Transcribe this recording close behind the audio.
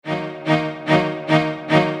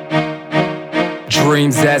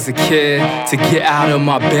dreams as a kid, to get out of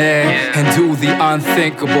my bed and do the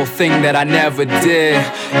unthinkable thing that I never did.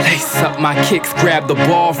 Lace up my kicks, grab the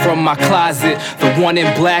ball from my closet, the one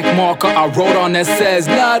in black marker I wrote on that says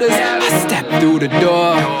Nutters. I step through the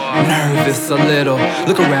door, nervous a little,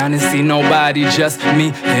 look around and see nobody, just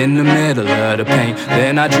me in the middle of the paint.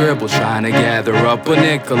 Then I dribble, trying to gather up a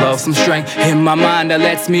nickel of some strength in my mind that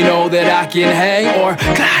lets me know that I can hang or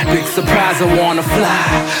glide. Big surprise, I wanna fly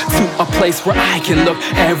to a place where I can look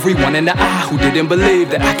everyone in the eye who didn't believe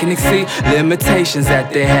that I can exceed limitations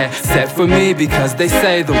that they had set for me, because they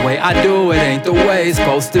say the way I do it ain't the way it's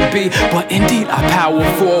supposed to be. But indeed I power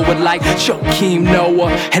forward like Joakim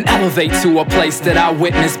Noah and elevate to a place that I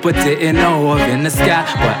witnessed but didn't know of in the sky.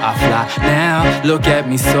 But I fly now, look at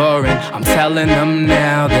me soaring, I'm telling them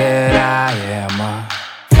now that I am a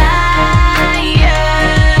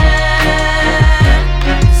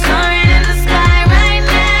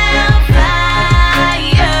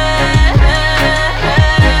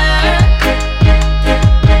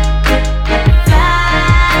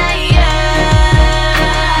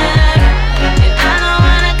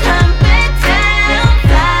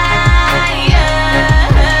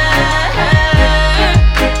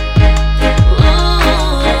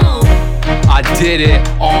did it,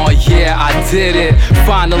 oh yeah, I did it.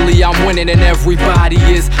 Finally I'm winning and everybody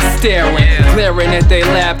is staring, glaring at their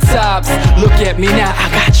laptops. Look at me now, I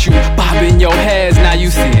got you bobbing your heads. Now you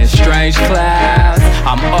seeing strange clouds,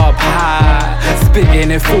 I'm up high, spitting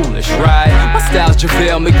it foolish, right? My style's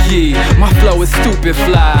JaVale McGee, my flow is stupid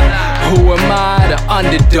fly. Who am I? The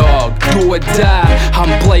underdog, do or die. I'm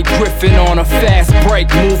Blake Griffin on a fast break,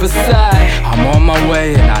 move aside. I'm on my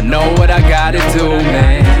way and I know what I gotta do,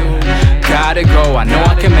 man. Gotta go, I know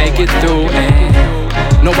I can make it through,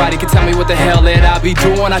 and nobody can tell me what the hell that I be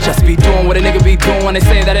doing. I just be doing what a nigga be doing. They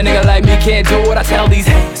say that a nigga like me can't do it. I tell these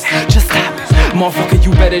haters, just stop it. Motherfucker,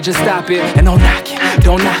 you better just stop it. And don't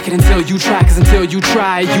knock it until you try. Cause until you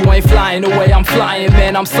try, you ain't flying the way I'm flying,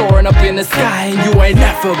 man. I'm soaring up in the sky, and you ain't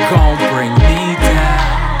never gon' bring me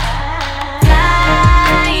down.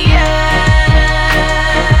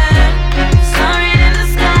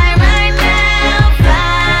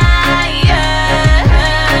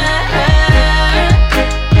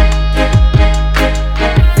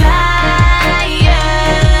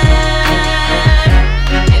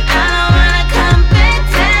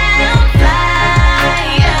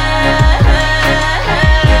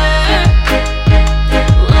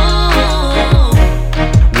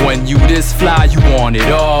 When you this fly, you want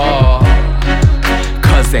it all,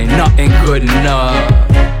 cause ain't nothing good enough.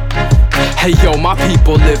 Hey yo, my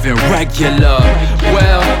people living regular,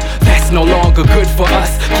 well, that's no longer good for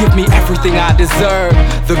us. Give me everything I deserve,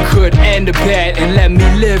 the good and the bad, and let me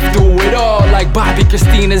live through it all like Bobby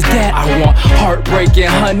Christina's dad. I want heartbreaking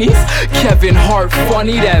honeys, Kevin Hart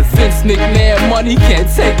funny, that Vince McMahon money can't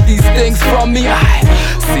take these things from me. I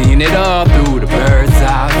seen it all through the bird's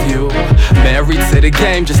eye view, married to the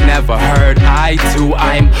game, just never heard I do.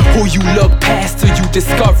 I'm who you look past till you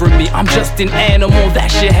discover me. I'm just an animal that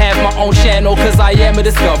should have my own channel, cause I am a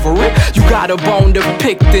discovery. You got a bone to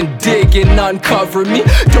pick, then dig and uncover me.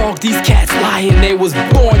 Dog, these cats lying, they was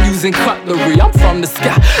born using cutlery. I'm from the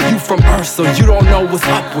sky, you from Earth, so you don't know what's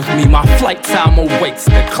up with me. My flight time awaits,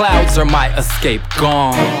 the clouds are my escape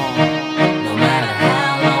gone. No matter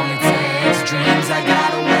how long it takes, dreams I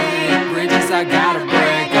gotta wait, bridges I gotta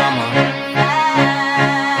break. I'm a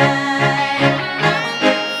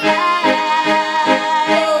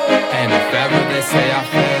and if ever they say I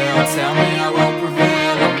fail, tell me